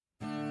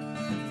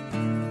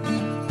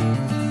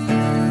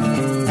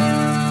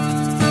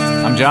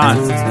John.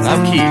 And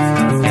I'm Keith.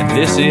 And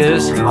this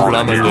is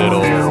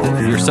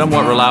Rumadiddle. your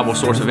somewhat reliable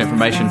source of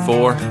information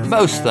for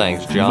Most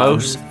things, John.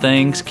 most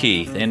things,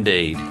 Keith,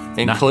 indeed.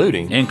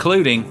 Including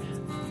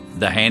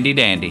the handy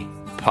dandy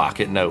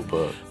pocket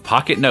notebook.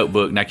 pocket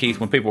notebook. Now, Keith,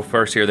 when people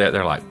first hear that,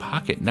 they're like,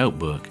 pocket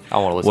notebook? I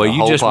want to listen well, to a you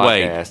whole just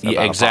wait. podcast Yeah,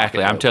 about a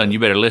exactly. pocket I'm telling you, you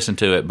better listen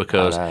to it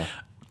because,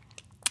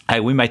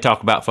 hey, we may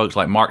talk about folks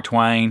like Mark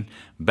Twain,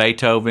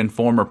 Beethoven,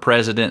 former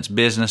presidents,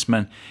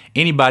 businessmen,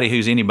 anybody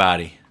who's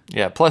anybody.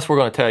 Yeah, plus we're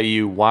going to tell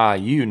you why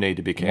you need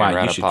to be Why carrying you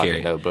around a should pocket carry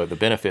it. notebook, the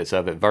benefits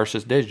of it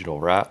versus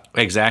digital, right?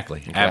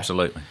 Exactly.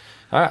 Absolutely.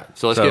 All right,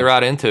 so let's get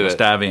right into Let's it.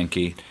 dive in,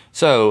 Keith.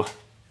 So,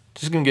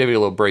 just going to give you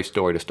a little brief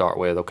story to start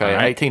with, okay? All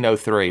right. In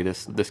 1803,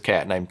 this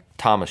cat named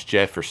Thomas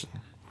Jefferson,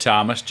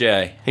 Thomas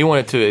J. he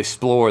wanted to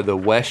explore the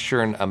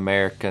Western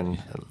American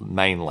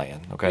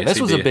mainland, okay? Yes, this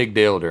he was did. a big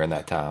deal during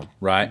that time.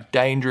 Right.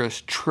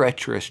 Dangerous,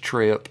 treacherous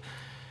trip,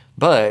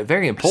 but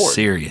very important.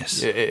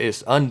 Serious.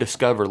 It's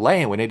undiscovered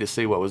land. We need to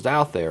see what was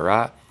out there,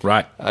 right?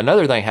 Right.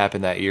 Another thing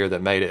happened that year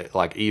that made it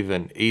like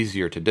even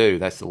easier to do.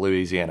 That's the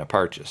Louisiana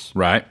Purchase.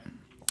 Right.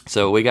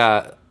 So we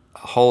got a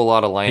whole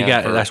lot of land.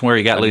 That's where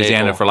he got a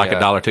Louisiana nickel. for like Yeah.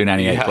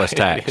 $1.298 plus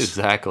tax.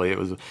 Exactly. It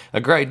was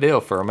a great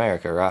deal for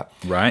America, right?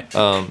 Right.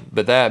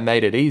 But that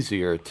made it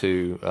easier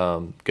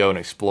to go and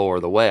explore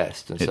the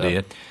West. And It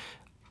did.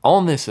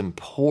 On this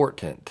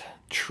important,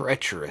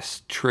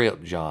 treacherous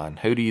trip, John,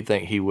 who do you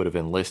think he would have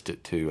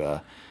enlisted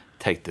to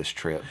take this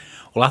trip?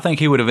 Well, I think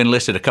he would have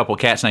enlisted a couple of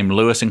cats named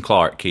Lewis and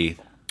Clark, Keith.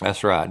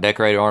 That's right.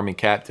 Decorated Army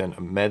Captain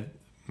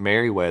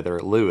Meriwether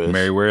Lewis.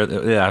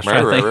 Meriwether. Yeah, I was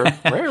Meriwether.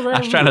 I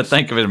was trying to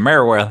think of it.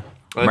 Meriwether.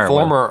 And Meriwether.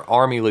 former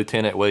Army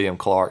Lieutenant William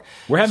Clark.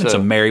 We're having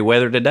some merry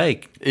weather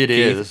today. It Keith,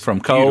 is. from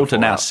cold to Beautiful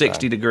now outside.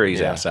 60 degrees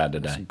Yeah, outside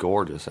today. It's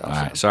gorgeous outside.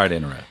 All right, sorry to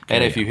interrupt.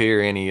 And if you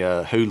hear any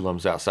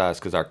hoodlums outside, it's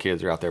because our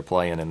kids are out there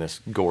playing in this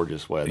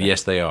gorgeous weather.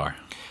 yes, they are.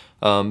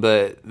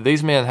 But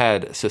these men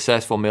had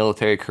successful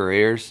military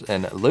careers,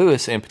 and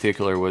Lewis in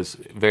particular was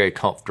very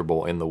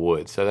comfortable in the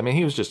woods. So, I mean,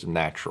 he was just a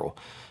natural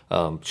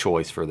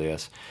choice for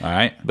this. All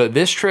right. But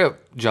this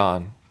trip,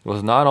 John,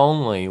 was not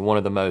only one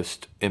of the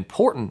most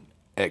important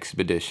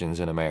expeditions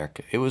in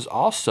America, it was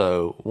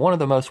also one of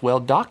the most well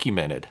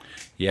documented.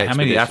 Yeah, how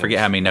many? I forget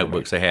how many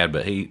notebooks they had,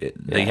 but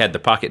they had the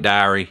pocket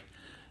diary.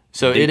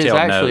 So it is detailed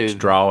actually notes,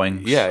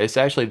 drawings. Yeah, it's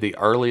actually the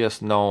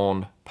earliest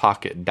known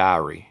pocket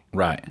diary.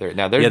 Right. There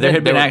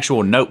had been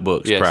actual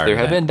notebooks Yes, prior there to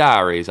have that. been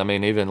diaries. I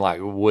mean, even like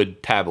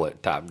wood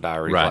tablet type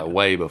diaries, Right. like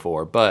way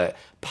before. But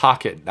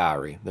pocket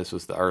diary, this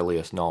was the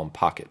earliest known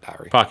pocket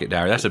diary. Pocket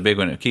diary. That's a big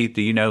one. Keith,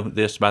 do you know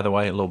this, by the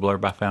way? A little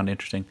blurb I found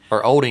interesting.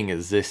 Or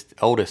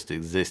oldest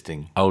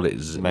existing.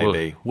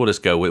 Maybe. We'll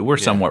just go with it. We're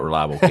somewhat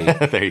reliable,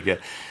 Keith. There you go.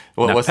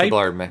 Well, Now, what's the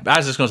blurb, man? I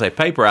was just going to say,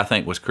 paper, I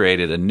think, was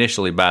created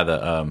initially by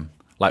the,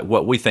 like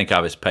what we think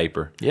of as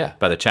paper, Yeah.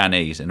 by the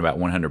Chinese in about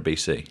 100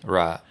 BC.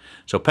 Right.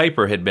 So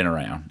paper had been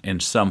around in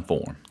some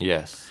form.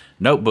 Yes.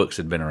 Notebooks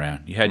had been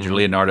around. You had your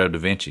Leonardo da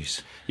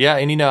Vinci's. Yeah,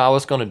 and I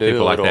was going to do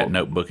People a like little.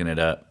 that notebooking it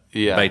up.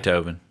 Yeah.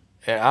 Beethoven.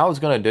 And I was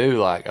going to do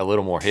like a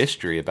little more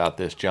history about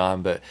this,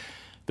 John, but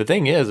the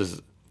thing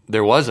is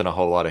there wasn't a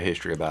whole lot of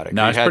history about it.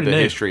 No, you it's had pretty the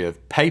new. history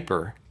of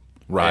paper,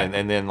 Right.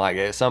 And then like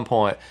at some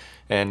point,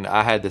 and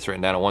I had this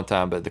written down at one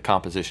time, but the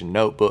composition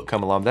notebook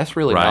come along. That's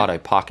really Right. not a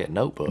pocket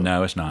notebook.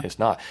 No, it's not. It's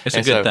not. It's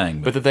And a good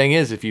thing. But the thing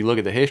is, if you look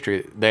at the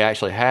history, they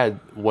actually had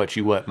what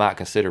you might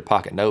consider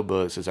pocket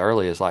notebooks as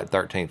early as like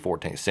 13th,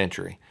 14th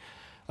century.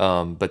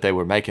 But they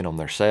were making them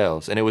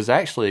themselves. And it was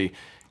actually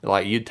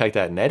like you'd take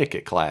that in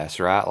etiquette class,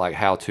 right? Like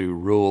how to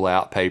rule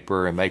out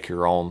paper and make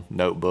your own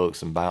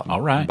notebooks and All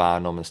right.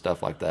 bind them and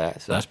stuff like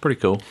that. So, That's pretty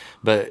cool.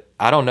 but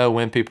I don't know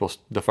when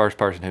the first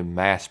person who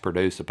mass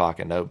produced a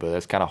pocket notebook,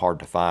 that's kind of hard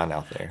to find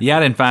out there. Yeah, I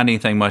didn't find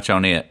anything much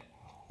on it.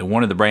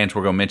 One of the brands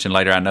we're going to mention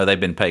later, I know they've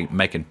been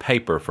making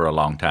paper for a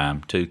long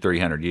time,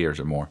 200-300 years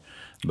or more,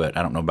 but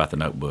I don't know about the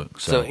notebook.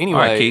 So All anyway,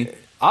 right,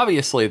 Keith.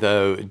 obviously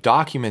though,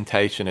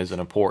 documentation is an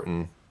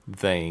important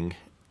thing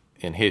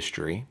in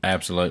history.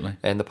 Absolutely.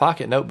 And the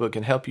pocket notebook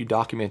can help you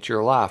document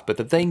your life. But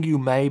the thing you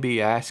may be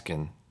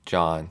asking,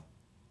 John,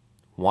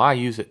 why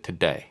use it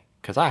today?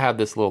 Because I have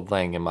this little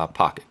thing in my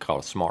pocket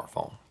called a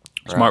smartphone.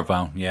 right?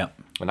 Smartphone, yeah.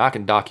 And I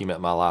can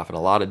document my life in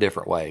a lot of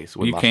different ways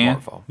with You my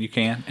can. smartphone. You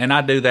can. And I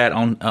do that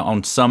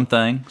on some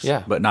things,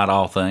 Yeah. but not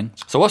all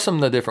things. So what's some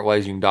of the different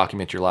ways you can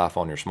document your life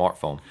on your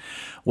smartphone?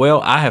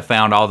 Well, I have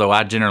found, although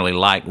I generally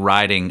like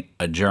writing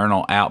a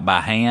journal out by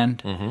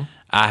hand, Mm-hmm.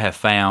 I have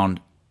found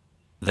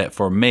that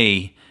for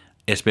me,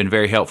 it's been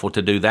very helpful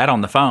to do that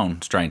on the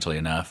phone, strangely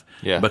enough.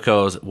 Yeah.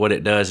 Because what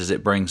it does is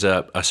it brings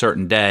up a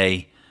certain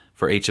day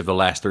for each of the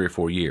last 3 or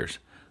 4 years.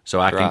 So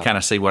I can Right. kind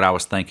of see what I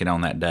was thinking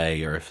on that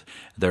day, or if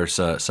there's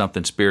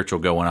something spiritual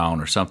going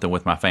on, or something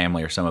with my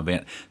family, or some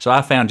event. So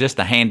I found just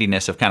the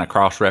handiness of kind of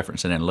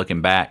cross-referencing and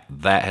looking back,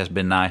 that has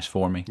been nice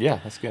for me. Yeah,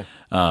 that's good.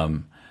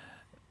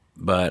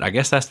 But I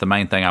guess that's the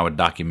main thing I would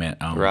document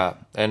on, Right.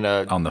 And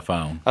on the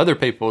phone. other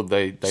people,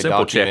 they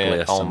Simple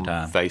document checklist on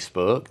sometime.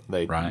 Facebook.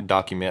 They Right.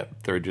 document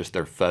through just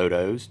their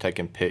photos,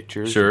 taking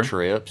pictures, Sure. of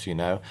trips,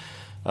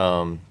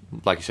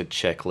 like you said,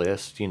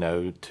 checklists,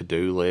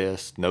 to-do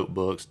lists,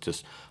 notebooks,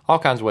 just all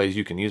kinds of ways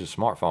you can use a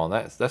smartphone.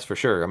 That's for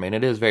sure. I mean,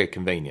 it is very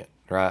convenient,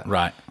 right?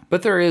 Right.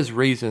 But there is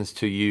reasons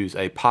to use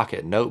a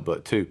pocket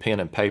notebook too, pen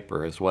and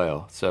paper as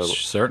well. So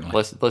Certainly.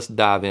 let's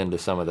dive into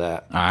some of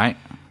that. All right.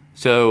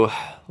 So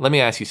let me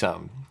ask you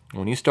something.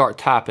 When you start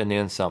typing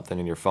in something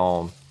in your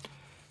phone,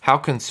 how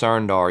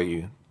concerned are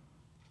you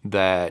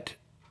that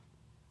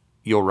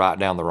you'll write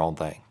down the wrong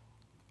thing?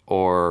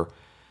 Or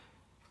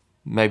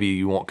maybe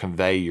you won't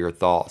convey your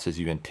thoughts as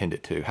you intend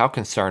it to. How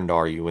concerned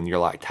are you when you're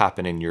like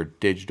typing in your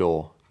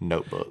digital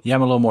notebook? Yeah,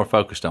 I'm a little more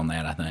focused on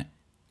that, I think.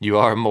 You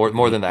are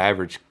more than the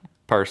average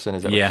person,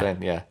 is that what you're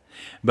saying? Yeah.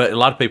 But a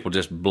lot of people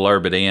just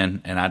blurb it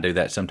in, and I do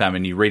that sometimes,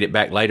 and you read it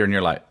back later, and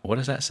you're like, what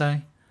does that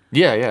say?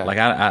 Yeah, yeah. Like,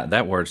 I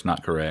that word's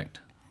not correct.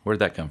 Where did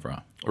that come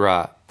from?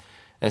 Right.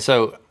 And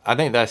so I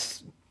think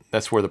that's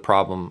where the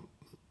problem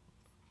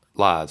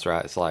lies,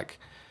 right? It's like,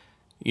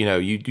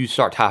 you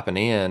start typing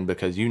in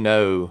because you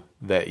know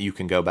that you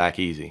can go back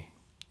easy.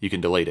 You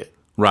can delete it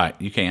Right,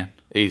 you can.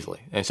 easily.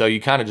 And so you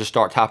kind of just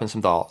start typing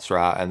some thoughts,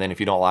 right? And then if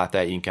you don't like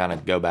that, you can kind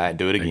of go back and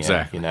do it again.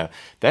 Exactly.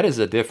 That is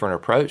a different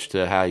approach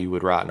to how you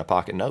would write in a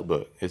pocket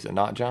notebook, is it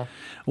not, John?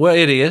 Well,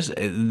 it is,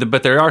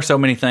 but there are so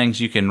many things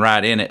you can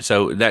write in it,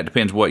 so that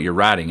depends what you're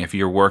writing. If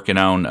you're working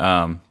on,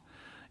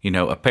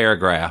 a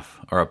paragraph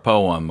or a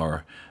poem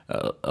or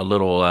a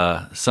little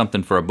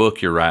something for a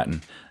book you're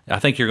writing, I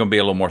think you're going to be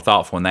a little more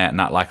thoughtful in that and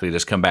not likely to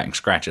just come back and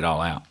scratch it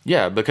all out.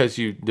 Yeah, because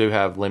you do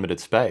have limited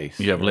space.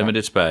 You have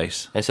limited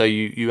space. And so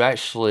you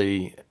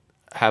actually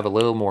have a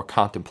little more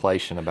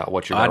contemplation about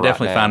what you're I going to write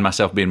definitely down. find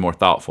myself being more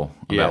thoughtful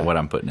Yeah. about what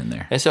I'm putting in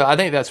there. And so I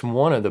think that's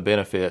one of the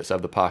benefits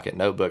of the pocket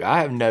notebook.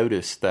 I have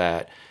noticed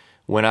that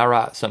when I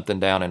write something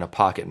down in a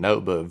pocket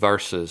notebook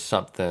versus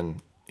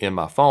something in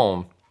my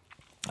phone,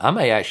 I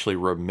may actually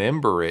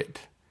remember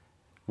it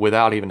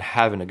without even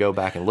having to go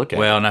back and look at it.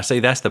 Well, now see,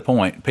 that's the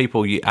point.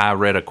 I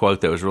read a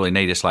quote that was really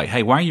neat. It's like,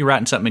 hey, why are you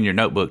writing something in your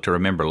notebook to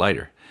remember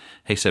later?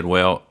 He said,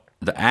 well,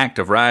 the act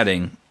of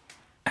writing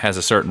has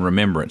a certain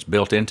remembrance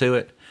built into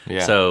it.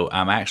 Yeah. So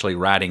I'm actually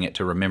writing it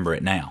to remember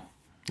it now.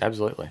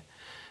 Absolutely.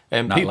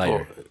 And Not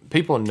later.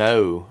 people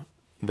know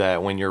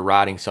that when you're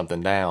writing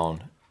something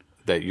down,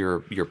 that you're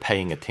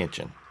paying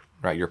attention,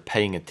 right? You're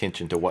paying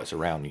attention to what's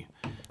around you,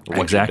 what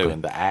Exactly. you're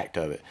doing, the act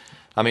of it.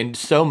 I mean,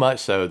 so much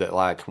so that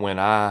like when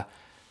I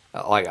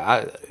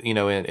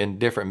in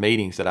different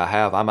meetings that I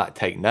have, I might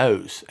take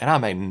notes, and I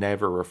may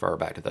never refer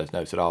back to those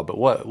notes at all. But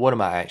what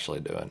am I actually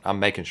doing? I'm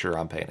making sure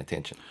I'm paying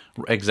attention,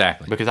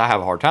 Exactly. because I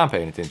have a hard time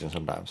paying attention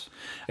sometimes.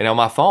 And on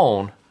my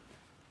phone,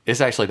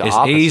 it's actually the It's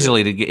opposite.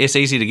 it's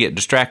easy to get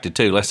distracted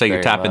too. Let's say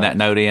you're Very typing that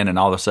much. note in, and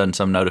all of a sudden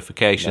some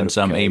notification,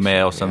 some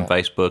email, some yeah.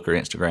 Facebook or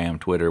Instagram,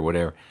 Twitter,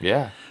 whatever.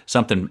 Yeah.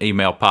 Something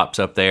email pops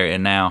up there,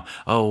 and now,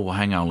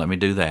 hang on, let me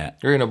do that.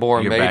 You're in a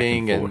boring You're back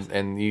meeting, and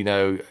and,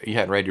 forth. you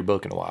hadn't read your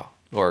book in a while,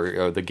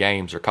 or the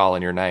games are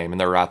calling your name,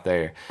 and they're right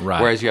there.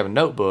 Right. Whereas you have a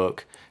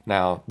notebook.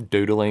 Now,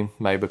 doodling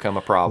may become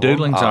a problem,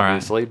 Doodling's all right.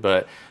 obviously,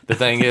 but the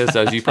thing is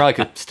you probably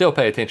could still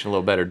pay attention a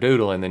little better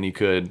doodling than you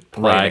could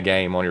playing a Right.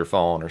 game on your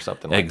phone or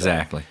something like that.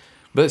 Exactly.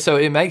 But so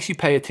it makes you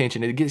pay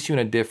attention. It gets you in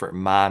a different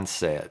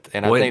mindset,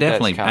 and Well, I it think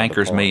definitely that's kind of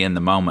the anchors me point. in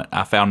the moment.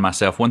 I found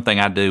myself, one thing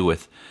I do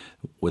with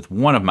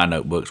one of my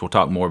notebooks, we'll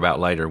talk more about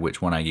later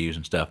which one I use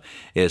and stuff,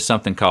 is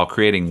something called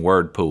creating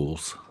word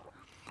pools.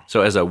 So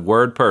as a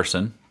word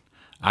person,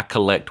 I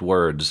collect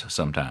words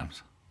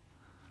sometimes.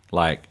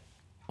 Like,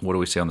 what do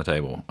we see on the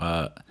table?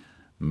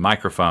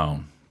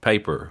 Microphone,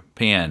 paper,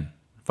 pen,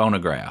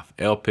 phonograph,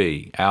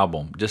 LP,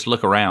 album. Just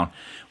look around.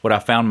 What I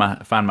find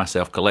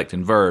myself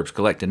collecting verbs,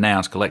 collecting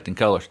nouns, collecting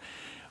colors.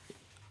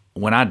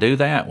 When I do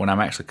that, when I'm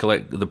actually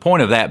the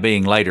point of that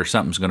being later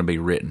something's going to be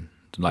written.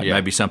 Like Yeah.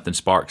 maybe something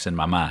sparks in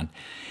my mind.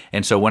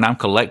 And so when I'm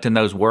collecting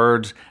those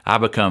words, I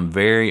become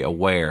very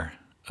aware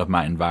of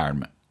my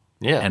environment.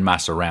 Yeah. And my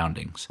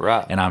surroundings.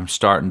 Right. And I'm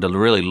starting to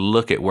really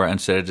look at where,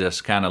 instead of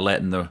just kind of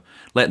letting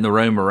the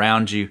room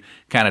around you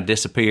kind of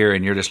disappear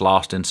and you're just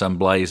lost in some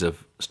blaze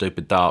of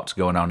stupid thoughts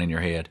going on in your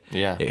head.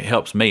 Yeah. It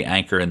helps me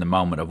anchor in the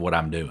moment of what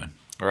I'm doing.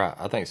 Right,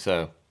 I think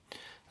so.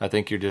 I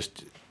think you're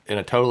just in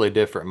a totally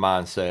different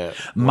mindset.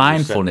 when you're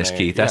Mindfulness, sitting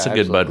there. Keith, that's Yeah, a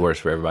good absolutely. buzzword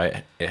for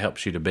everybody. It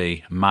helps you to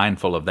be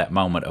mindful of that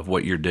moment of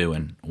what you're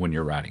doing when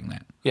you're writing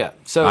that. Yeah.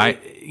 So, Right.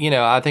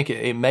 I think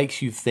it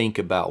makes you think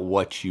about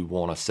what you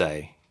want to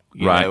say.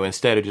 Right.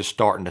 Instead of just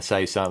starting to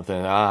say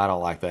something, I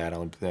don't like that,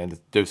 and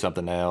do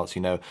something else.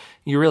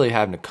 You're really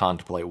having to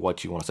contemplate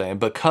what you want to say, and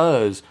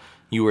because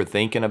you were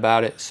thinking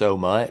about it so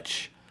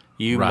much,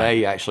 you Right.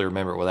 may actually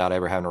remember it without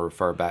ever having to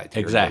refer back to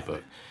your Exactly.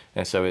 notebook.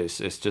 And so it's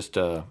just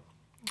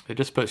it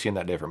just puts you in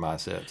that different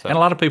mindset. So And a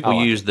lot of people I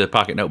like use the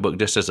pocket notebook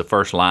just as a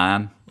first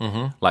line,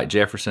 like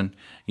Jefferson.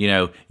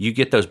 You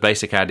get those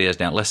basic ideas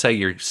down. Let's say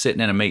you're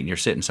sitting in a meeting, you're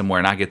sitting somewhere,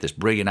 and I get this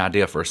brilliant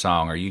idea for a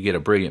song, or you get a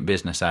brilliant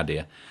business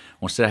idea.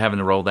 Well, instead of having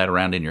to roll that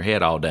around in your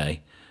head all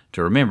day,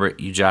 to remember it,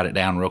 you jot it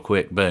down real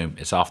quick. Boom,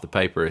 it's off the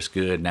paper. It's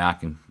good. Now I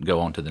can go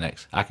on to the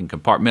next. I can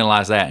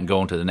compartmentalize that and go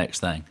on to the next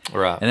thing.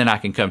 Right. And then I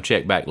can come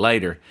check back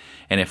later.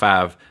 And if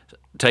I've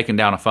taken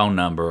down a phone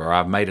number, or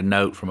I've made a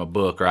note from a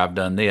book, or I've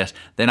done this,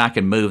 then I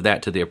can move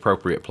that to the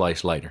appropriate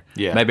place later.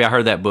 Yeah. Maybe I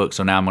heard that book,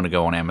 so now I'm going to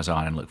go on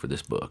Amazon and look for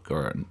this book,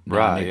 or now I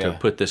Right, need to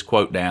put this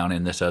quote down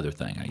in this other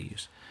thing I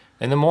use.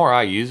 And the more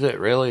I use it,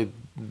 really,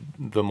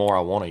 the more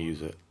I want to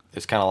use it.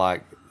 It's kind of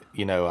like,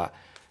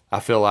 I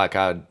feel like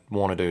I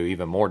want to do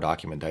even more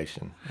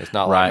documentation. It's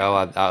not like,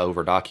 Right. I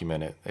over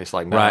document it. It's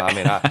like, no, Right. I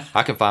mean,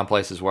 I can find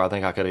places where I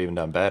think I could have even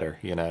done better,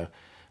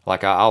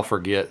 Like I'll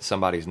forget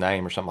somebody's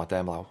name or something like that.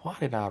 I'm like, why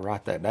didn't I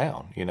write that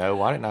down?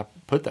 Why didn't I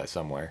put that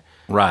somewhere?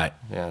 Right.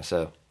 Yeah,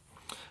 so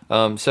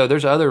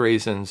there's other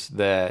reasons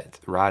that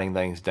writing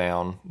things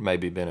down may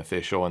be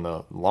beneficial in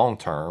the long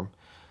term.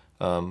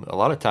 A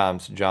lot of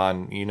times,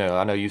 John,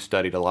 I know you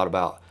studied a lot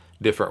about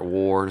different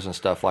wars and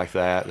stuff like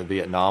that. The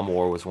Vietnam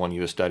War was one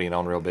you were studying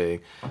on real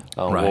big.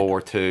 Right. World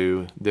War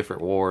II,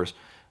 different wars.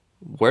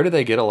 Where do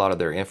they get a lot of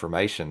their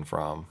information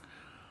from?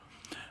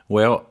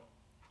 Well,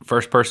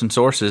 first-person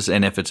sources,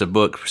 and if it's a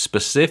book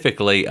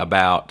specifically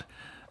about,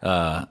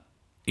 a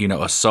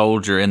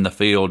soldier in the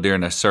field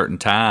during a certain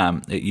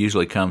time, it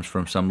usually comes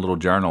from some little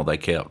journal they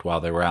kept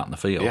while they were out in the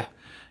field.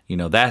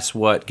 Yeah. That's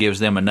what gives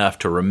them enough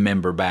to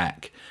remember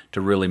back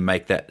to really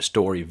make that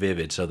story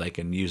vivid, so they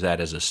can use that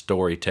as a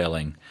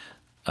storytelling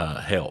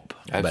help.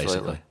 Absolutely.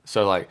 Basically.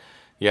 So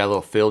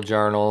little field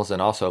journals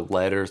and also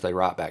letters they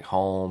write back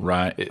home.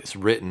 Right. It's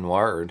written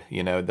word.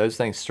 Those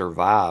things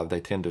survive.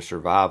 They tend to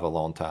survive a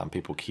long time.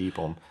 People keep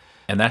them.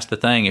 And that's the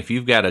thing. If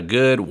you've got a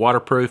good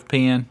waterproof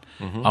pen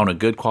on a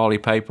good quality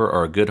paper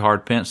or a good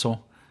hard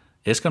pencil,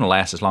 it's going to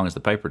last as long as the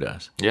paper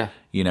does. Yeah.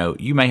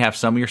 You may have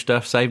some of your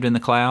stuff saved in the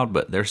cloud,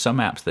 but there's some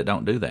apps that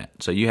don't do that.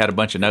 So you had a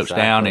bunch of notes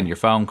down and your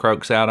phone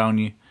croaks out on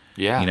you.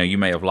 Yeah. You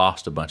may have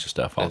lost a bunch of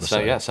stuff all of a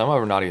sudden. Yeah, some of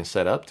them are not even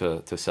set up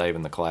to save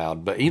in the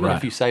cloud. But even if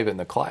Right. you save it in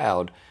the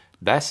cloud,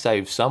 that's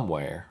saved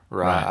somewhere,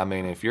 right? Right. I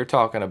mean, if you're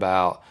talking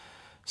about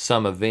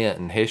some event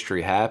in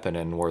history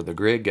happening where the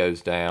grid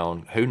goes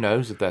down, who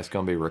knows if that's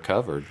going to be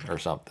recovered or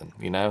something,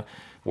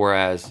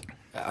 Whereas,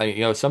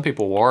 some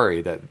people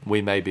worry that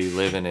we may be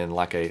living in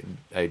like a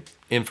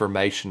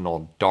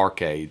informational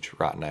dark age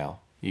right now.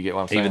 You get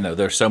what I'm saying? Even though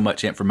there's so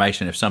much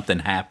information, if something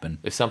happened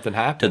if something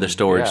happened to the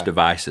storage yeah,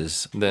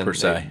 devices, then per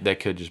se. they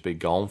could just be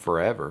gone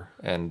forever.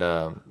 And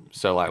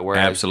so,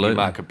 whereas Absolutely. you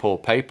might could pull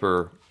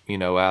paper,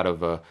 out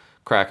of a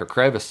crack or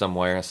crevice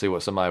somewhere and see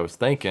what somebody was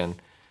thinking.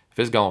 If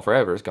it's gone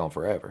forever, it's gone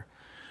forever.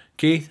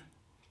 Keith,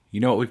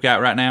 you know what we've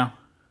got right now?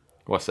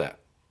 What's that?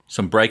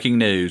 Some breaking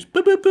news.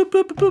 Boop, boop, boop,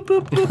 boop, boop,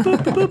 boop, boop, boop,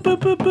 boop, boop,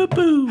 boop, boop,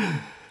 boop.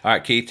 All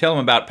right, Keith, tell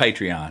them about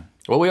Patreon.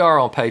 Well, we are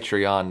on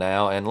Patreon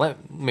now, and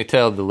let me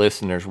tell the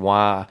listeners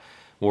why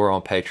we're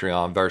on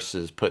Patreon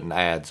versus putting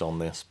ads on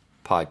this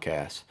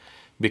podcast.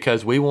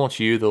 Because we want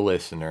you, the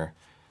listener,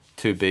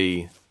 to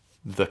be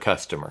the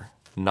customer,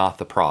 not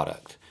the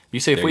product. You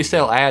see, if There we you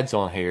sell go. ads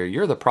on here,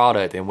 you're the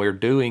product, and we're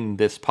doing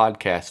this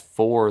podcast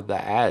for the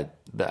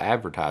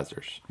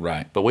advertisers.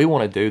 Right. But we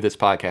want to do this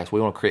podcast. We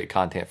want to create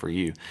content for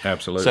you.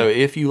 Absolutely. So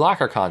if you like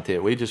our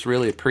content, we just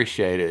really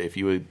appreciate it if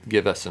you would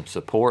give us some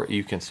support.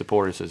 You can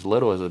support us as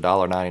little as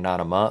 $1.99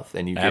 a month,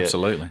 and you get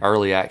Absolutely.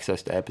 early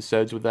access to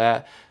episodes with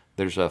that.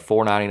 There's a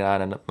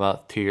 $4.99 a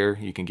month tier.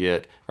 You can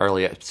get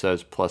early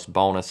episodes plus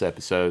bonus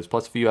episodes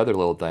plus a few other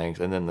little things.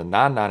 And then the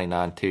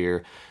 $9.99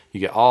 tier, you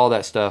get all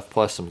that stuff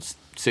plus some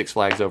Six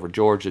Flags Over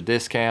Georgia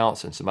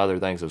discounts and some other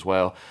things as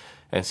well.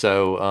 And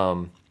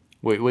so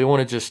we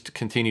want to just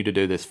continue to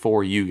do this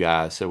for you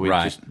guys. So we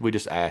Right.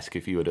 just ask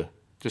if you would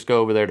just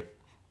go over there to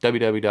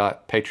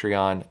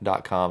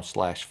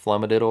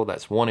www.patreon.com/Flummadiddle.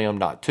 That's 1M,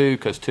 not 2,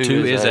 because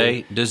 2 is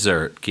a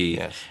dessert, Keith.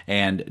 Yes.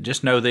 And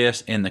just know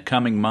this, in the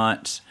coming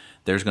months,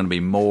 there's going to be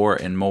more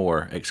and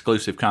more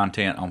exclusive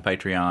content on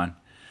Patreon.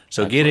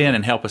 So get in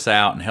and help us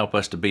out and help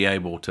us to be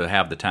able to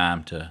have the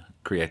time to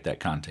create that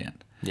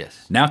content.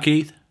 Yes. Now,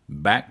 Keith,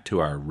 back to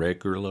our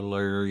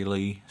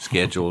regularly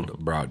scheduled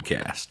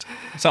broadcast.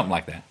 Something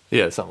like that.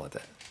 Yeah, something like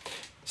that.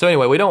 So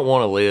anyway, we don't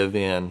want to live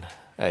in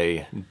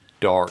a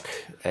dark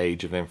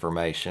age of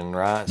information,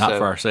 right? Not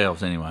for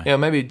ourselves, anyway.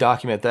 Maybe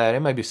document that. It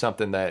may be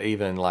something that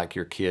even like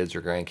your kids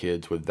or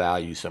grandkids would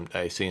value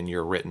someday, seeing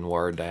your written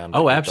word down.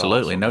 Oh,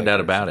 absolutely. No doubt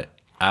about it.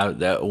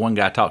 That one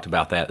guy talked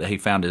about that he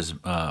found his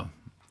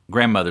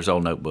grandmother's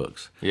old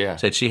notebooks. Yeah.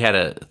 Said she had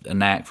a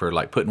knack for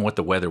like putting what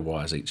the weather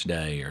was each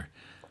day, or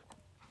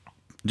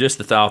just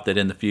the thought that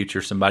in the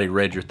future somebody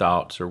read your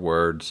thoughts or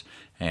words,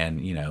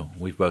 and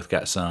we've both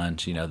got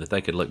sons, that they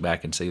could look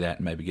back and see that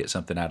and maybe get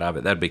something out of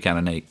it. That'd be kind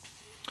of neat.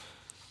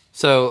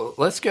 So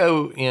let's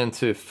go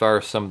into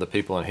first some of the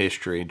people in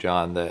history,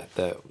 John, that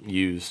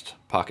used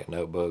pocket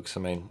notebooks. I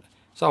mean,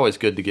 it's always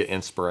good to get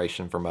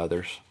inspiration from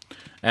others.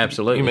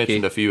 Absolutely. You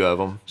mentioned Keith. a few of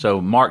them.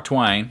 So Mark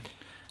Twain.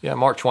 Yeah,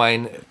 Mark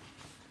Twain.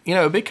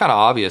 It'd be kind of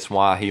obvious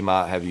why he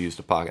might have used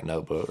a pocket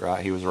notebook,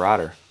 right? He was a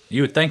writer.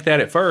 You would think that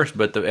at first,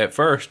 but at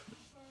first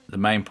the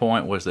main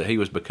point was that he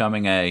was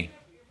becoming a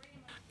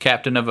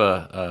captain of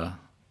a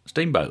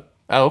steamboat.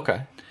 Oh,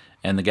 okay.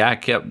 And the guy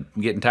kept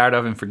getting tired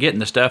of him forgetting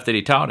the stuff that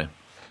he taught him.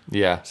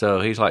 Yeah.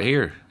 So he's like,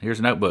 here's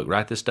a notebook,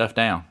 write this stuff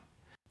down.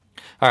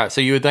 All right,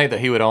 so you would think that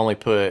he would only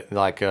put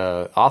like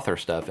author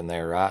stuff in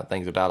there, right?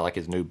 Things about like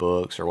his new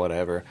books or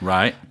whatever.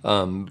 Right.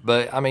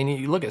 But I mean,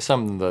 you look at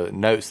some of the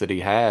notes that he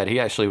had. He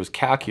actually was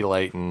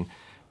calculating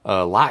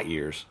light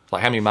years,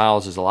 like how many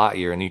miles is a light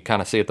year, and you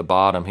kind of see at the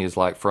bottom, he's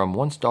like from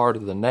one star to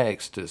the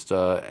next, it's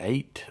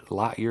 8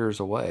 light years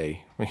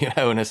away.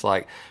 And it's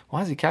like,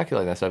 why is he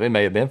calculating that stuff? It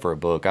may have been for a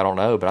book, I don't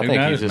know, but I think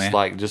knows, he just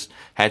man? just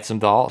had some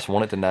thoughts,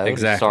 wanted to know,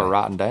 Exactly. and start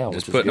writing down.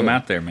 Just which putting is them good.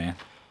 out there, man.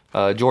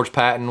 George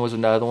Patton was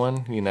another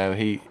one.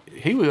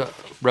 He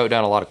wrote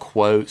down a lot of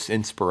quotes,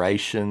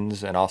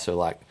 inspirations, and also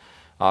like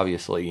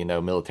obviously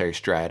military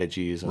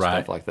strategies and Right.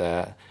 stuff like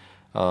that.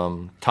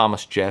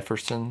 Thomas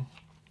Jefferson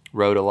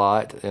wrote a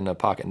lot in a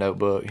pocket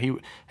notebook.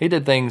 He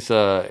did things.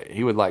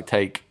 He would like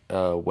take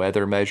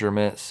weather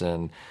measurements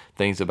and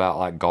things about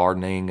like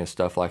gardening and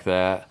stuff like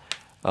that.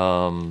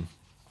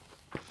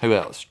 Who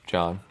else,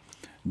 John?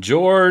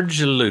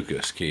 George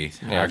Lucas, Keith,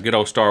 Yeah. our good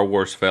old Star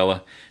Wars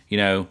fella.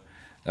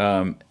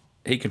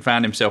 He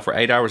confined himself for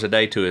 8 hours a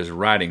day to his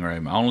writing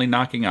room, only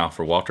knocking off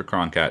for Walter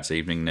Cronkite's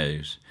evening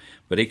news.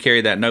 But he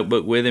carried that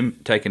notebook with him,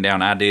 taking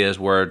down ideas,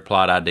 word,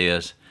 plot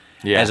ideas.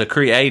 Yeah. As a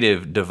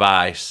creative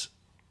device,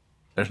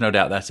 there's no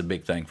doubt that's a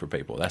big thing for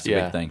people. That's a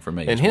big thing for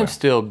me And as him well.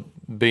 still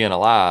being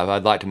alive,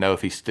 I'd like to know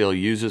if he still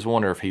uses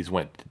one or if he's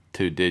went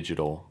to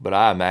digital. But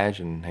I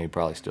imagine he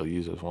probably still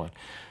uses one.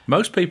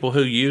 Most people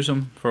who use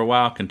them for a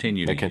while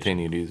continue to They use them.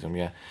 continue to use them,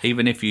 yeah.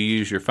 Even if you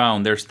use your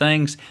phone, there's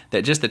things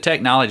that just the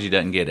technology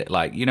doesn't get it.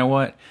 Like, you know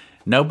what?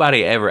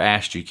 Nobody ever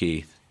asked you,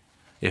 Keith,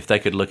 if they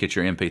could look at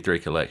your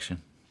MP3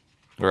 collection.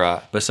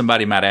 Right, But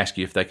somebody might ask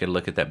you if they could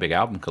look at that big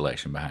album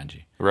collection behind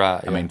you.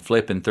 right. I mean,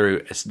 flipping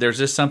through, there's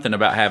just something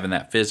about having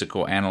that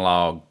physical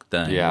analog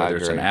thing, Yeah, I whether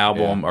it's an agree,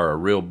 album or a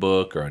real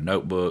book or a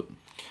notebook.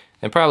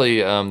 And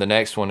probably the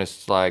next one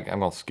is like, I'm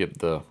going to skip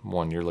the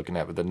one you're looking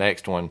at, but the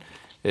next one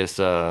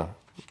is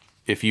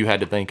if you had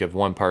to think of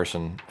one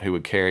person who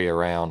would carry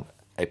around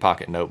a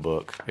pocket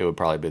notebook, it would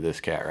probably be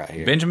this cat right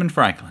here. Benjamin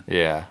Franklin.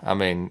 Yeah, I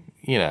mean,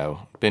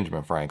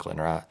 Benjamin Franklin,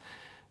 right?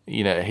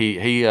 He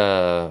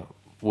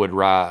would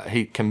write.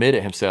 He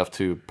committed himself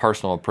to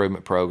personal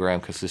improvement program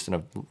consisting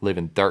of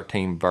living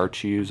 13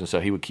 virtues, and so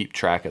he would keep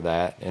track of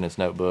that in his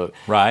notebook.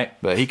 Right.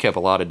 But he kept a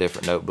lot of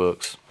different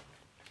notebooks.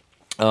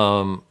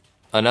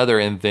 Another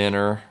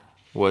inventor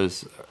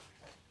was,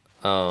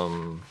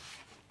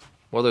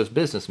 there's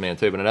businessmen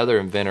too, but another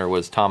inventor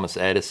was Thomas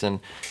Edison.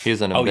 He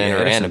was an Oh, yeah,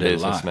 inventor Edison and a did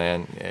a lot.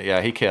 businessman.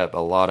 Yeah, he kept a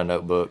lot of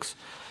notebooks.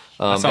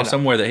 I saw and-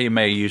 somewhere that he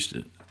may have used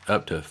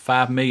up to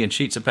 5 million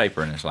sheets of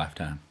paper in his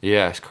lifetime.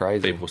 Yeah, it's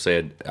crazy. People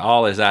said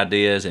all his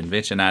ideas,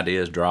 invention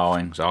ideas,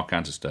 drawings, all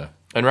kinds of stuff.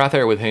 And right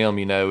there with him,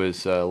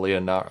 is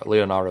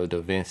Leonardo da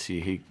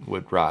Vinci. He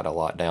would write a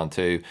lot down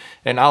too.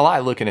 And I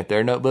like looking at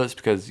their notebooks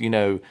because,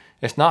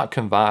 it's not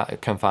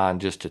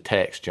confined just to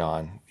text,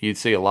 John. You'd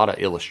see a lot of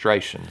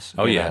illustrations.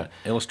 Oh, you yeah. know.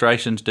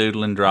 Illustrations,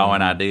 doodling,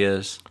 drawing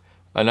ideas.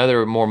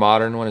 Another more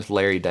modern one is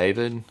Larry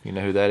David. You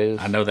know who that is?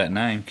 I know that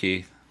name,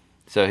 Keith.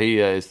 So he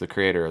is the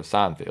creator of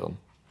Seinfeld.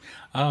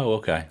 Oh,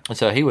 okay. And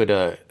so he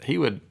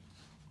would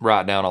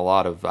write down a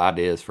lot of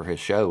ideas for his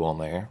show on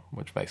there,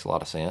 which makes a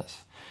lot of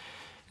sense.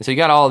 And so you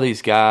got all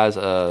these guys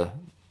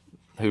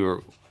who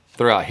are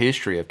throughout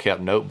history have kept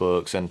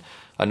notebooks. And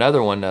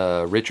another one,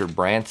 Richard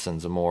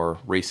Branson's a more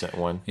recent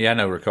one. Yeah, I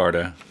know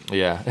Ricardo.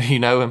 Yeah, you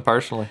know him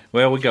personally.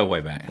 Well, we go way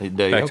back. Do you?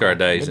 Back to our Okay,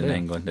 days good in deal.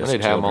 England. We as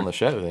need to have him on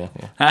children. the show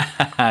then.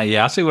 Yeah.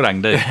 Yeah, I'll see what I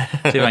can do.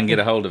 See if I can get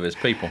a hold of his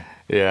people.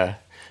 Yeah.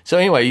 So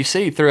anyway, you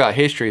see throughout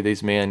history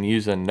these men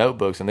using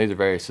notebooks, and these are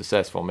very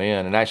successful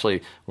men. And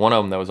actually, one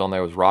of them that was on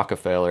there was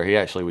Rockefeller. He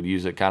actually would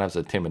use it kind of as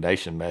an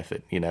intimidation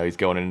method. He's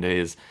going into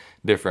his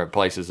different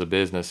places of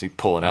business. He's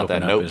pulling out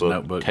that Open up his notebook,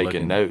 notebook, taking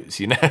looking notes.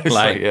 It's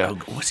Like, yeah.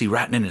 oh, what's he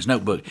writing in his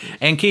notebook?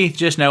 And Keith,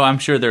 just know I'm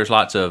sure there's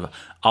lots of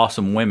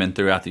awesome women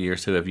throughout the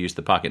years who have used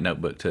the pocket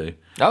notebook too.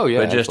 Oh, yeah,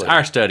 But just absolutely.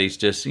 our studies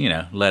just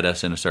led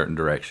us in a certain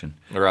direction,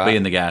 Right.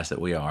 being the guys that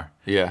we are.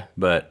 Yeah.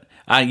 But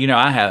I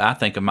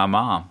think of my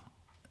mom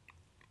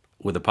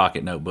with a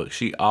pocket notebook.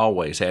 She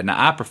always had.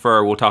 Now I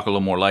prefer. We'll talk a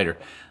little more later.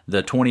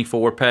 The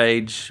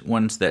 24-page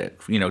ones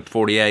that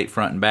 48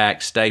 front and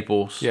back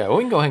staples. Yeah, well,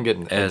 we can go ahead and get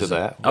into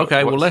that.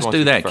 Okay, well What's let's the do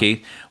ones that, you prefer?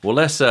 Keith. Well,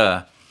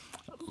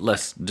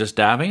 let's just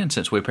dive in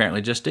since we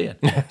apparently just did.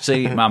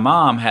 See, my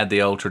mom had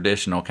the old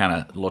traditional kind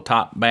of little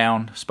top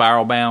bound,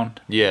 spiral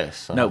bound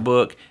Yes.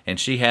 notebook, and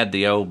she had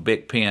the old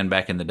Bic pen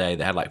back in the day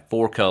that had like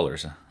 4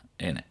 colors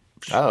in it.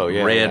 Oh,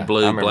 yeah, red, yeah. I blue,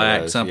 remember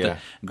black, those, something yeah.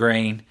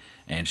 green,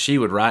 and she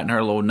would write in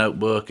her little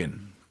notebook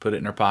and put it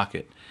in her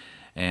pocket.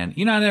 And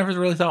I never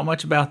really thought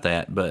much about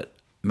that, but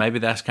maybe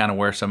that's kind of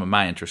where some of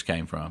my interest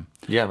came from.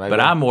 Yeah, maybe. But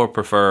I more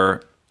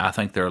prefer. I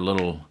think they're a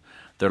little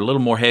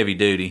more heavy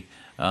duty.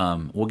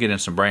 We'll get in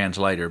some brands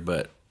later,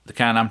 but the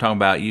kind I'm talking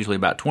about usually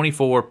about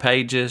 24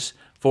 pages,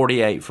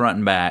 48 front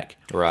and back,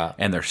 Right.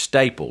 and they're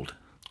stapled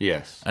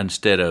Yes.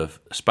 instead of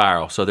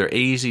spiral, so they're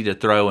easy to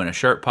throw in a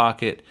shirt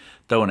pocket,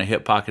 throw in a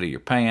hip pocket of your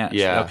pants.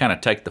 Yeah. They'll kind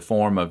of take the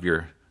form of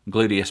your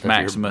gluteus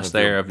maximus of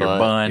your there of your butt,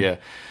 bun. yeah.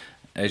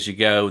 as you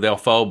go. They'll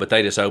fold, but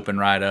they just open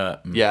right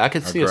up. Yeah, I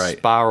could see great. a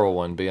spiral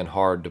one being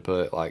hard to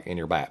put like in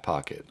your back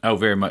pocket. Oh,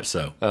 very much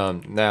so.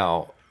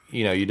 Now,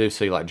 you do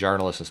see like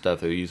journalists and stuff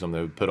who use them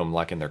to put them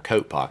like in their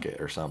coat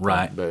pocket or something.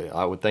 Right. But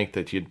I would think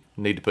that you'd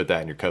need to put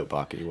that in your coat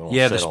pocket. You wouldn't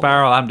Yeah, want the to sit on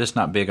spiral. I'm just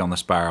not big on the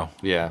spiral.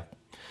 that. Yeah.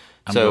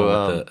 I'm So,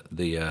 going with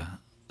the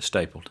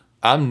stapled.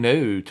 I'm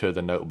new to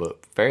the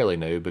notebook, fairly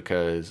new,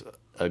 because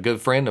a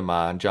good friend of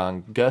mine,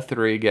 John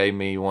Guthrie, gave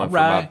me one for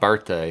my Alright.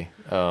 birthday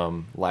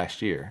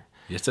last year.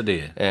 Yes, I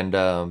did.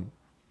 And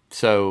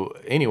so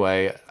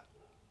anyway,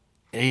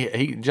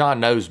 John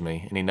knows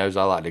me, and he knows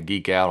I like to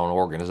geek out on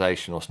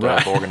organizational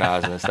stuff,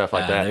 organizing and stuff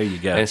like that. There you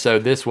go. And so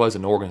this was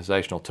an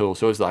organizational tool,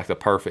 so it was like the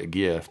perfect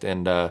gift.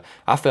 And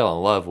I fell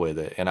in love with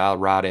it, and I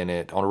write in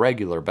it on a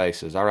regular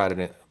basis. I write in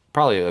it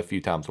probably a few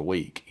times a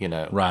week,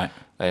 Right.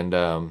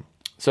 And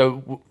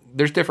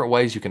there's different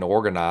ways you can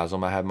organize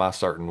them. I have my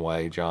certain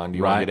way, John. Do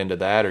you want Right. to get into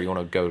that, or you want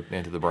to go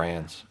into the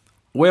brands?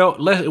 Well,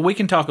 we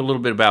can talk a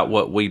little bit about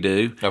what we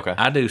do. Okay.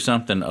 I do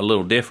something a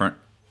little different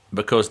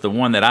because the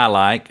one that I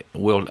like,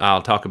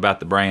 I'll talk about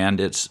the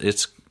brand.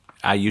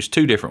 I use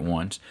two different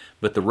ones,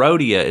 but the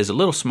Rhodia is a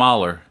little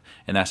smaller,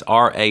 and that's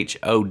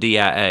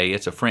RHODIA.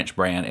 It's a French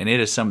brand, and it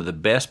is some of the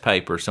best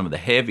paper, some of the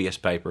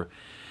heaviest paper.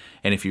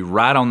 And if you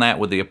write on that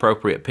with the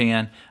appropriate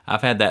pen,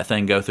 I've had that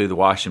thing go through the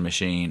washing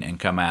machine and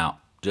come out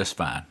just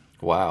fine.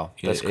 Wow,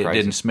 that's crazy. It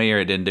didn't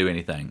smear. It didn't do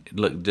anything. It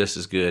looked just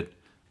as good.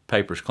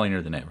 Paper's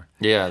cleaner than ever.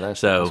 Yeah,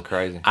 that's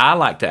crazy. I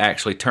like to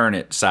actually turn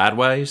it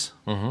sideways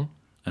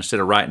instead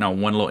of writing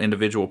on one little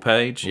individual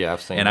page. Yeah,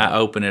 I've seen And that. I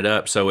open it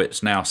up so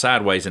it's now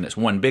sideways and it's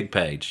one big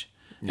page.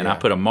 And I Yeah.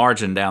 put a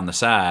margin down the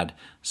side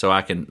so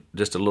I can,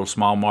 just a little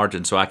small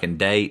margin so I can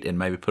date and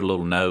maybe put a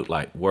little note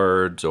like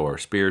words or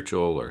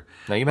spiritual or.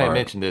 Now, you may or-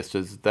 mention this.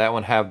 Does that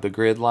one have the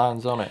grid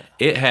lines on it?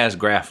 It has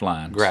graph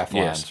lines. Graph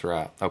Yes. lines,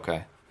 right.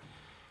 Okay.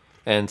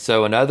 And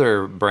so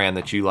another brand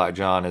that you like,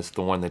 John, is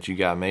the one that you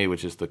got me,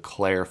 which is the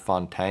Claire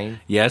Fontaine.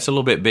 Yeah, it's a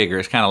little bit bigger.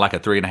 It's kind of like a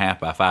 3.5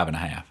 by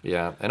 5.5.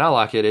 Yeah, and I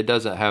like it. It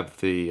doesn't have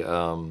the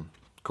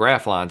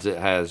graph lines. It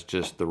has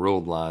just the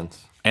ruled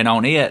lines. And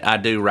on it, I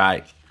do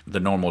write the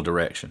normal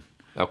direction.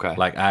 Okay.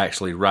 Like I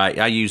actually write.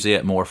 I use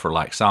it more for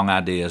like song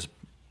ideas,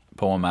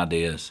 poem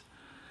ideas.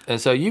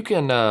 And so you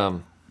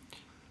can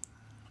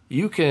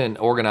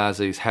organize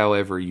these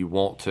however you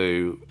want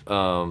to.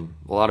 A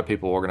lot of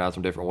people organize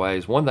them different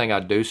ways. One thing I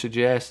do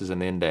suggest is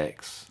an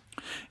index.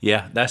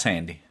 Yeah, that's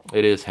handy.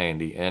 It is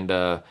handy. And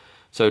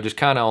so just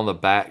kind of on the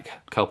back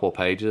couple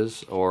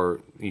pages,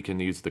 or you can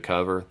use the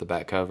cover, the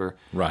back cover.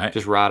 Right.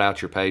 Just write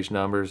out your page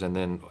numbers, and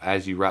then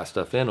as you write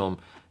stuff in them,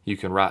 you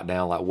can write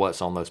down like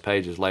what's on those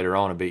pages later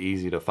on. It'd be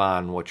easy to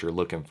find what you're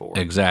looking for.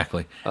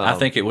 Exactly. I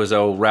think it was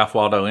old Ralph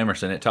Waldo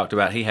Emerson. It talked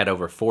about he had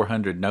over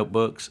 400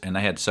 notebooks, and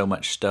they had so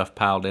much stuff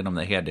piled in them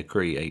that he had to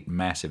create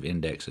massive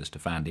indexes to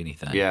find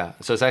anything. Yeah.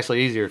 So it's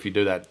actually easier if you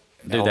do that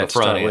Do on that the to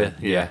front start end. with,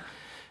 yeah.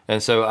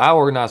 And so I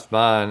organized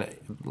mine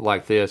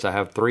like this. I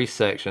have 3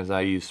 sections.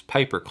 I use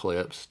paper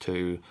clips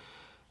to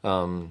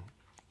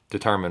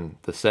determine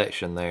the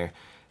section there.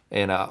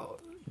 And I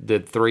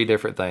did 3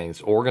 different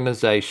things: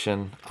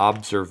 organization,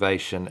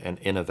 observation, and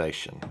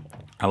innovation.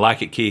 I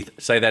like it, Keith.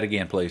 Say that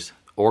again, please.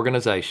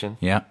 Organization,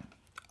 Yeah.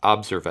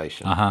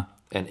 observation, Uh-huh.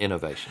 and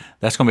innovation.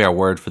 That's going to be our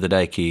word for the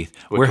day, Keith.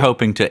 We're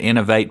hoping to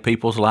innovate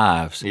people's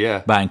lives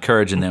Yeah. by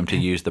encouraging them to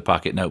use the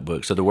pocket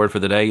notebook. So the word for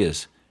the day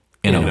is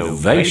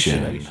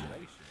innovation.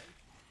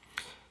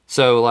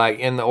 So, like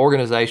in the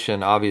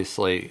organization,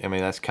 obviously, I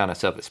mean, that's kind of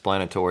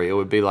self-explanatory. It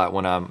would be like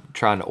when I'm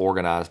trying to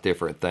organize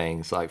different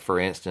things. Like, for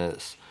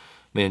instance,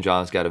 me and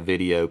John's got a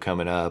video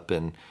coming up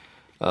and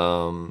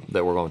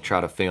that we're going to try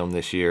to film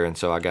this year. And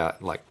so I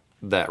got like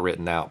that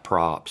written out: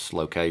 props,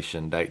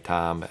 location, date,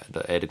 time,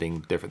 the editing,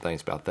 different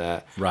things about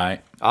that.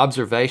 Right.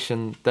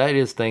 Observation, that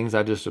is things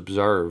I just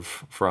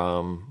observe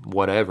from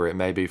whatever. It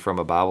may be from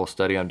a Bible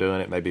study I'm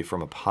doing. It may be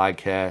from a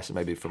podcast. It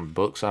may be from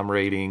books I'm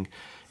reading.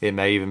 It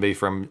may even be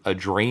from a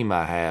dream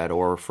I had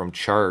or from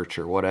church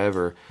or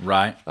whatever.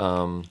 Right.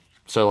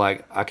 So,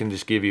 like, I can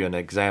just give you an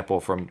example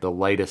from the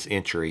latest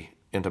entry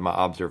into my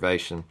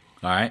observation.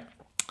 All right.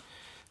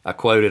 I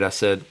quoted, I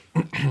said,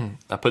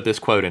 I put this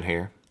quote in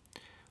here: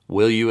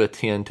 "Will you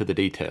attend to the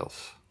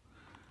details?"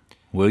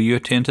 Will you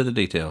attend to the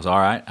details? All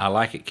right. I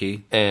like it,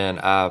 Keith. And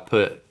I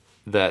put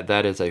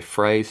that is a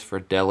phrase for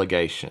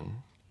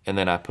delegation. And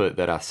then I put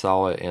that I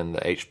saw it in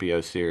the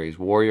HBO series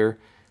Warrior,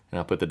 and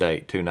I put the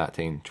date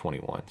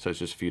 2/19/21. So it's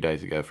just a few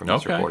days ago from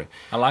this Okay. recording.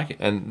 I like it.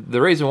 And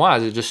the reason why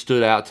is it just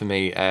stood out to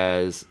me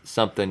as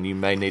something you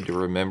may need to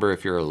remember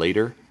if you're a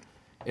leader,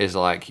 is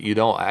like you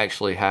don't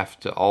actually have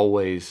to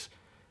always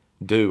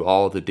do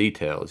all the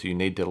details. You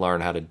need to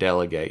learn how to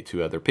delegate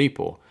to other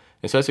people.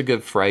 And so that's a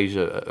good phrase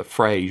of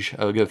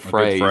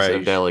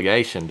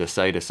delegation to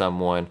say to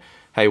someone,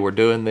 "Hey, we're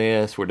doing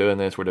this, we're doing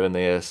this, we're doing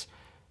this.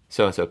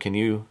 So and so, can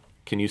you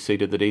see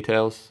to the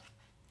details?"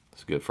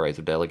 It's a good phrase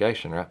of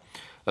delegation, right?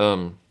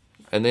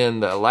 And then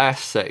the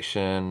last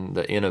section,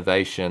 the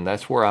innovation,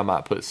 that's where I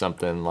might put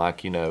something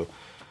like,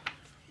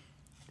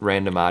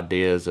 random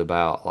ideas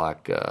about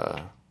like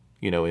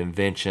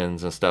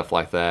inventions and stuff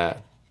like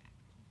that.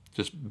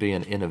 Just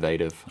being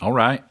innovative. All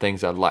right.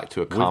 Things I'd like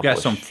to accomplish. We've got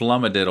some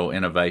Flummadiddle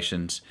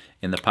innovations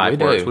in the We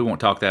Pipeworks. do. We won't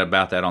talk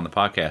about that on the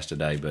podcast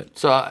today, but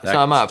So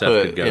I might stuff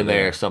put could go in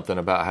there something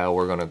about how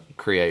we're going to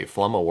create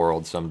Flumma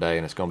World someday,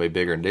 and it's going to be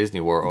bigger than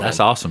Disney World. That's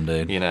and, awesome,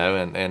 dude.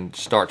 and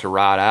start to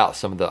write out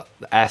some of the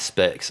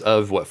aspects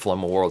of what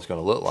Flumma World is going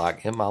to look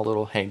like in my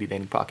little handy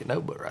dandy pocket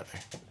notebook right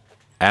there.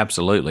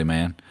 Absolutely,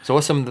 man. So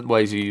what's some of the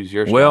ways you use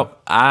yours? Well,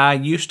 I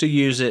used to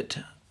use it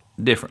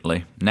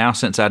differently. Now,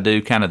 since I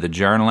do kind of the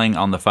journaling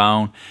on the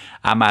phone,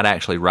 I might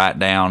actually write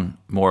down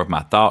more of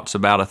my thoughts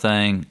about a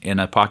thing in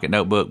a pocket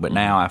notebook, but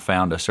now I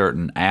found a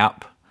certain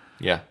app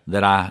Yeah.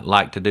 that I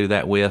like to do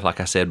that with, like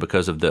I said,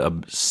 because of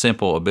the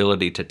simple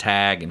ability to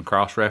tag and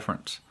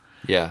cross-reference.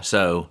 Yeah.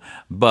 So,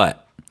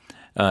 but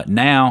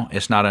now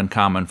it's not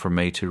uncommon for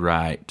me to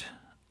write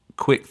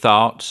quick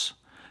thoughts,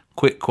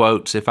 quick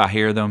quotes if I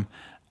hear them.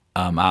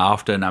 I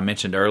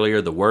mentioned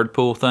earlier the word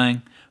pool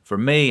thing. For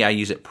me, I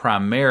use it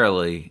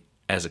primarily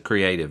as a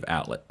creative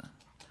outlet.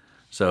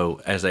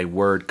 So as a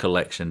word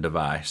collection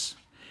device.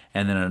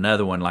 And then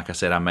another one, like I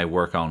said, I may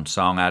work on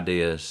song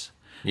ideas.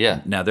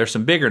 Yeah. Now, there's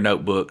some bigger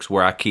notebooks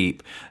where I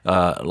keep,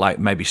 like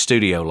maybe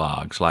studio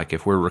logs. Like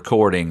if we're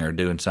recording or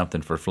doing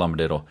something for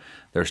Flummadiddle,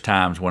 there's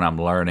times when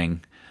I'm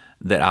learning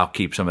that I'll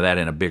keep some of that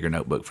in a bigger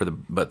notebook.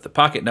 But the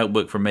pocket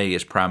notebook for me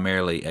is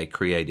primarily a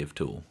creative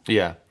tool.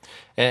 Yeah.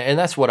 And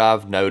that's what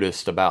I've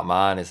noticed about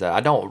mine is that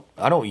I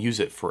don't use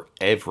it for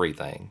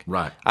everything.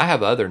 Right. I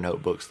have other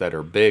notebooks that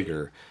are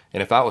bigger.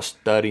 And if I was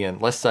studying,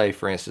 let's say,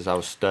 for instance, I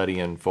was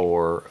studying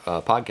for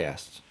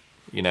podcasts,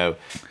 and I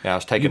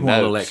was taking You want notes.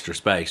 a little extra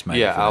space, maybe.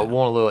 Yeah, for I that.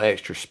 want a little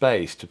extra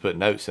space to put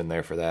notes in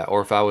there for that.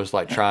 Or if I was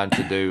like trying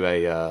to do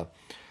a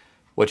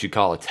what you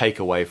call a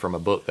takeaway from a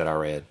book that I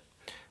read.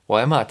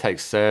 Well, it might take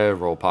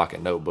several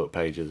pocket notebook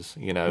pages,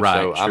 Right,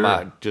 so I sure.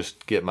 might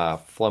just get my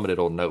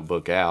Flummadiddle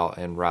notebook out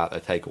and write a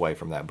takeaway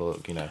from that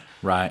book,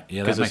 Right.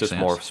 Yeah, that because makes it's just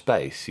sense. more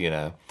space,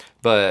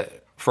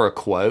 But for a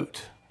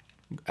quote,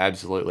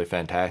 absolutely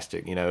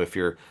fantastic. If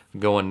you're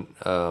going,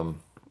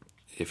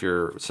 if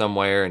you're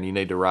somewhere and you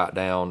need to write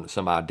down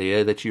some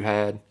idea that you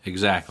had,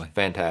 Exactly.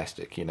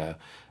 fantastic,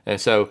 And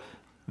so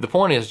the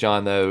point is,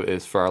 John, though,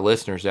 is for our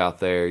listeners out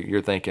there,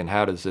 you're thinking,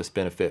 how does this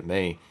benefit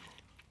me?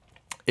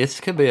 It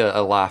could be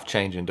a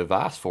life-changing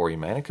device for you,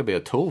 man. It could be a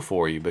tool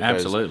for you because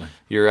Absolutely.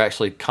 you're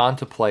actually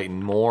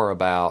contemplating more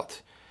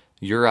about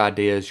your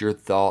ideas, your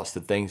thoughts,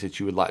 the things that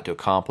you would like to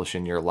accomplish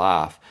in your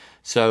life.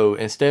 So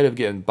instead of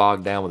getting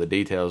bogged down with the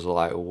details of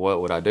like,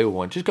 what would I do with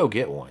one, just go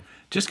get one.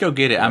 Just go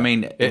get it. I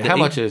mean, How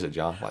much is it,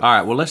 John? Like, All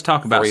right, well, let's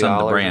talk about some of $3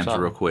 the or brands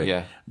something? real quick.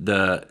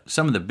 Yeah.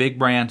 Some of the big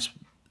brands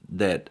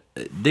that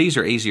these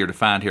are easier to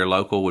find here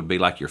local would be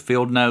like your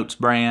Field Notes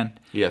brand.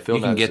 Yeah, Field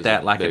You can Notes get is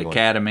that a like at big one.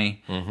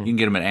 Academy. You can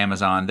get them at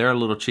Amazon. They're a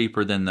little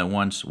cheaper than the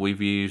ones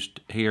we've used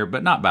here,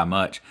 but not by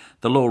much.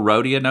 The little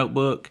Rhodia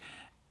notebook,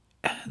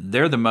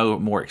 they're the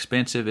more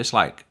expensive. It's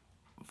like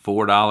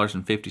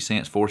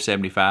 $4.50,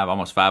 $4.75,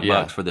 almost $5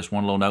 Yeah. for this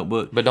one little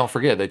notebook. But don't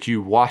forget that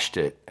you washed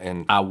it,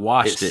 and I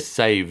washed it.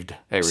 saved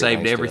everything.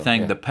 Saved still.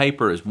 everything. Yeah. The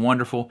paper is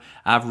wonderful.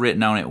 I've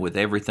written on it with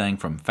everything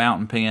from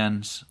fountain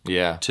pens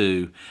Yeah.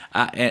 to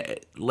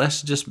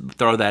let's just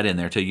throw that in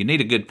there too. You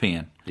need a good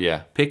pen.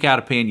 Yeah. Pick out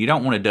a pen. You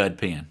don't want a dud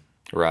pen.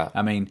 Right.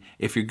 I mean,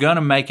 if you're going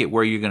to make it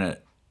where you're going to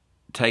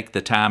take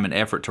the time and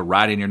effort to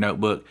write in your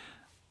notebook,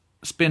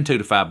 spend $2 to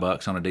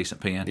 $5 on a decent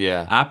pen.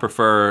 Yeah. I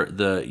prefer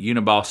the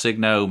Uniball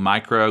Signo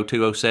Micro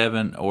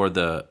 207 or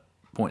the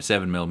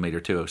 0.7 millimeter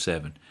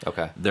 207.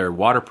 Okay. They're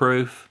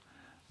waterproof.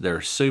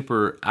 They're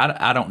super.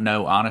 I don't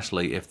know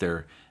honestly if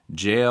they're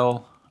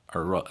gel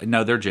or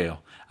no, they're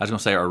gel. I was going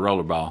to say or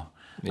rollerball.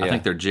 I Yeah.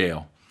 think they're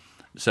gel.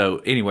 So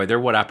anyway, they're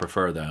what I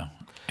prefer though,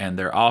 and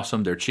they're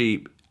awesome. They're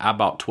cheap. I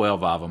bought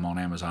 12 of them on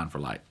Amazon for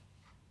like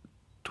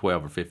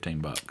 $12 or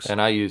 $15.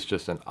 And I use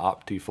just an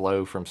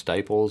OptiFlow from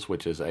Staples,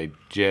 which is a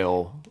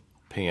gel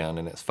pen,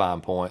 and it's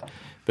fine point.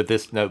 But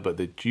this notebook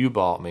that you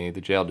bought me,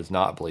 the gel does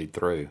not bleed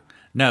through.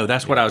 No,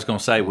 that's what I was going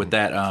to say with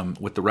that.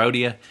 With the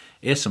Rhodia,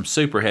 it's some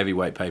super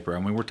heavyweight paper. I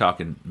mean, we're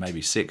talking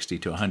maybe 60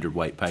 to 100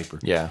 weight paper.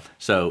 Yeah.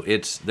 So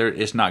it's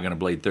not going to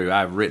bleed through.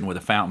 I've written with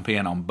a fountain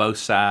pen on both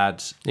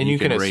sides. And you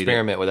can read it.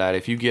 experiment with that.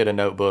 If you get a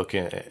notebook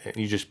and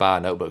you just buy a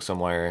notebook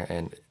somewhere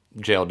and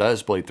gel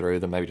does bleed through,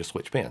 then maybe just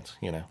switch pens,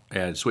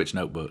 Yeah, switch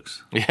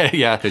notebooks.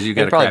 Yeah. 'Cause you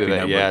got It'd a probably crappy be that.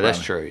 notebook, Yeah,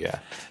 that's probably. true. Yeah.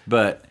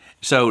 But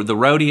so the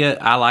Rhodia,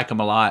 I like them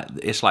a lot.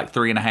 It's like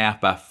 3.5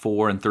 by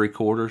 4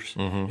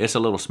 3/4. It's a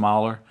little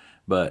smaller,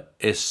 but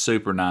it's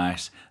super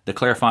nice. The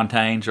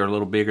Clairefontaines are a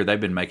little bigger. They've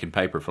been making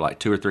paper for like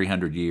 200 or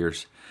 300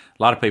 years.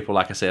 A lot of people,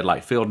 like I said,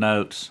 like Field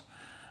Notes.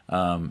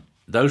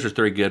 Those are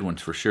 3 good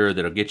ones for sure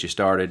that'll get you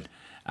started.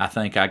 I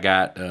think I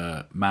got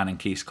mine and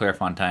Keith's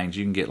Clairefontaines.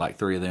 You can get like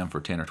 3 of them for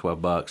 $10 or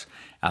 $12.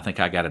 I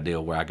think I got a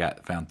deal where I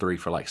found 3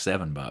 for like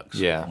 $7.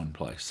 Yeah. At one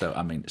place. So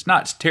I mean, it's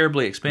not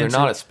terribly They're expensive.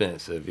 not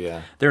expensive.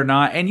 Yeah. They're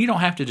not, and you don't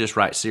have to just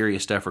write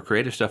serious stuff or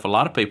creative stuff. A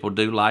lot of people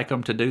do like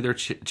them to do their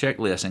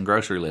checklists and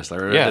grocery lists,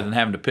 rather Yeah. than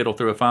having to piddle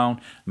through a phone.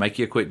 Make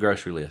you a quick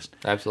grocery list.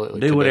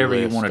 Absolutely. Do To-do whatever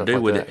you list, want to stuff do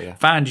like with that, it. yeah.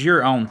 Find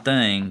your own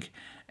thing,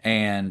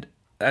 And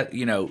that,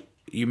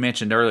 you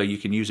mentioned earlier you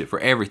can use it for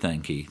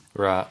everything, Keith.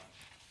 Right.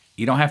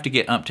 You don't have to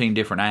get umpteen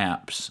different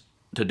apps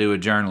to do a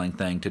journaling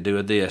thing, to do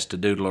a this, to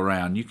doodle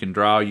around. You can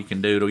draw, you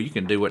can doodle, you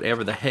can do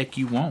whatever the heck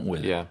you want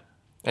with it. Yeah.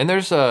 And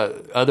there's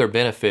other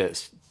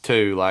benefits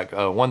too. Like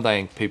one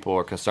thing people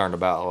are concerned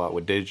about a lot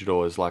with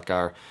digital is like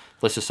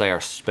let's just say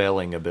our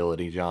spelling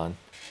ability, John,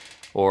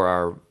 or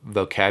our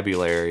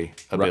vocabulary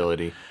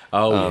ability. Right.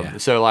 Oh, yeah.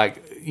 So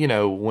like,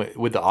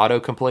 with the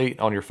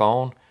autocomplete on your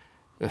phone,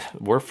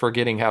 we're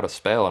forgetting how to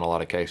spell in a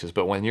lot of cases.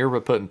 But when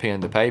you're putting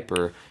pen to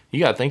paper,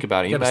 you got to think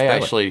about it. You may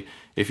actually,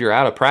 if you're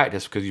out of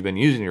practice because you've been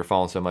using your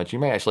phone so much, you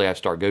may actually have to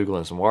start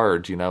Googling some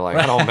words, like,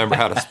 I don't remember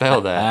how to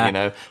spell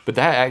that, But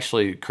that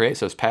actually creates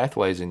those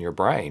pathways in your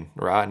brain,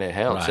 right? And it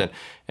helps. Right.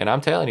 And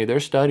I'm telling you,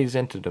 there's studies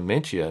into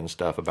dementia and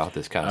stuff about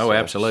this kind of stuff. Oh,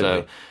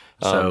 absolutely.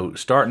 So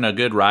starting a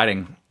good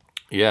writing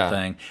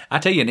thing. I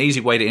tell you an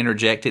easy way to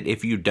interject it.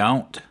 If you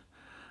don't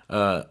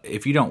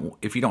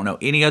know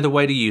any other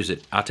way to use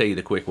it, I'll tell you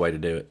the quick way to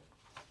do it.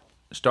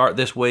 Start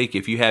this week.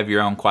 If you have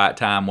your own quiet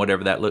time,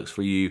 whatever that looks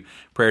for you,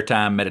 prayer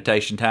time,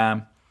 meditation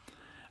time,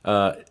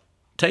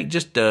 take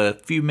just a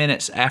few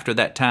minutes after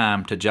that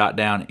time to jot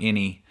down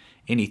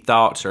any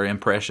thoughts or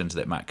impressions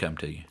that might come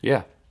to you.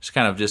 Yeah. It's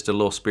kind of just a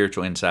little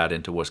spiritual insight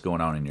into what's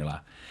going on in your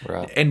life.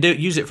 Right. And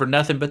use it for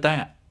nothing but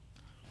that.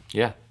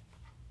 Yeah.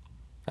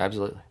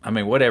 Absolutely. I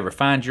mean, whatever.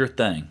 Find your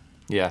thing.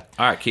 Yeah.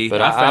 All right, Keith.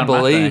 But I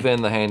believe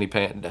in the handy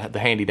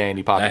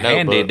dandy pocket notebook.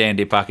 Handy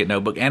dandy pocket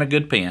notebook and a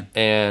good pen.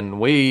 And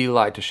we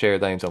like to share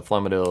things on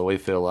Flumadilla we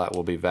feel like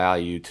will be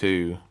value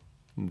to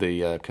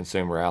the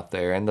consumer out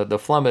there. And the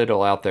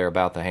Flumadilla out there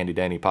about the handy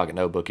dandy pocket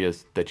notebook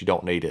is that you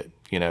don't need it,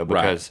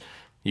 because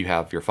you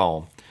have your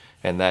phone.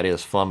 And that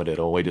is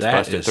Flumadilla. We just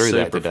busted through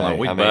that today.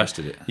 We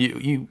busted it.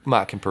 You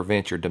might can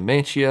prevent your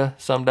dementia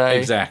someday.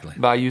 Exactly.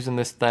 By using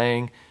this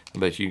thing.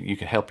 But you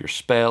can help your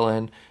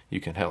spelling. You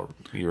can help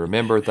you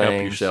remember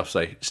things. Help yourself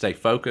stay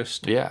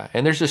focused. Yeah,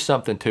 and there's just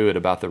something to it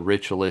about the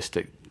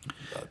ritualistic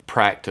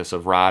practice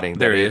of writing.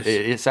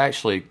 It's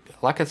actually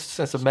like a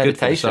sense of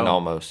meditation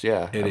almost.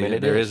 Yeah,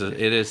 It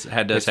does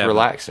have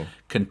relaxing,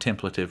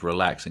 contemplative,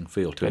 relaxing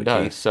feel to it. It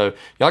does. Keith. So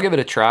y'all give it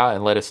a try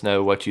and let us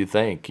know what you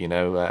think.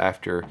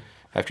 After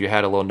you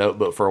had a little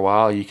notebook for a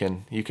while, you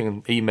can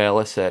email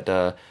us at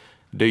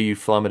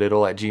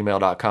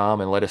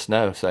doyouflumaddiddle@gmail.com and let us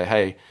know. Say,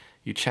 hey,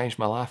 you changed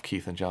my life,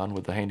 Keith and John,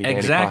 with the handy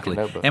dandy pocket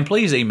notebook. And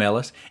please email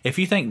us. If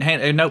you think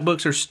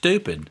notebooks are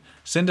stupid,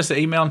 send us an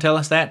email and tell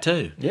us that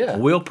too. Yeah.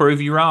 We'll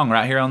prove you wrong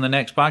right here on the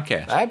next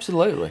podcast.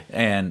 Absolutely.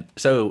 And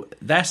so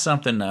that's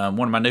something, one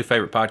of my new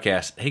favorite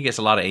podcasts, he gets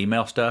a lot of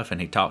email stuff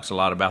and he talks a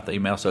lot about the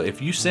email. So if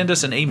you send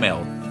us an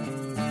email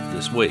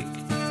this week,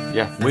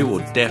 we will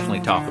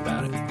definitely talk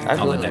about it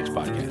on the next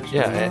podcast.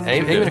 Yeah,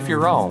 and even if you're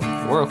wrong,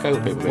 we're okay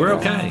with people being wrong.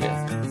 Okay.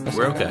 Yeah,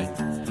 we're okay.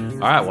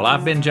 All right, well,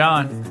 I've been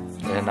John.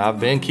 And I've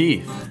been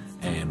Keith.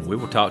 And we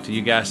will talk to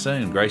you guys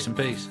soon. Grace and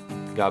peace.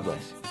 God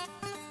bless.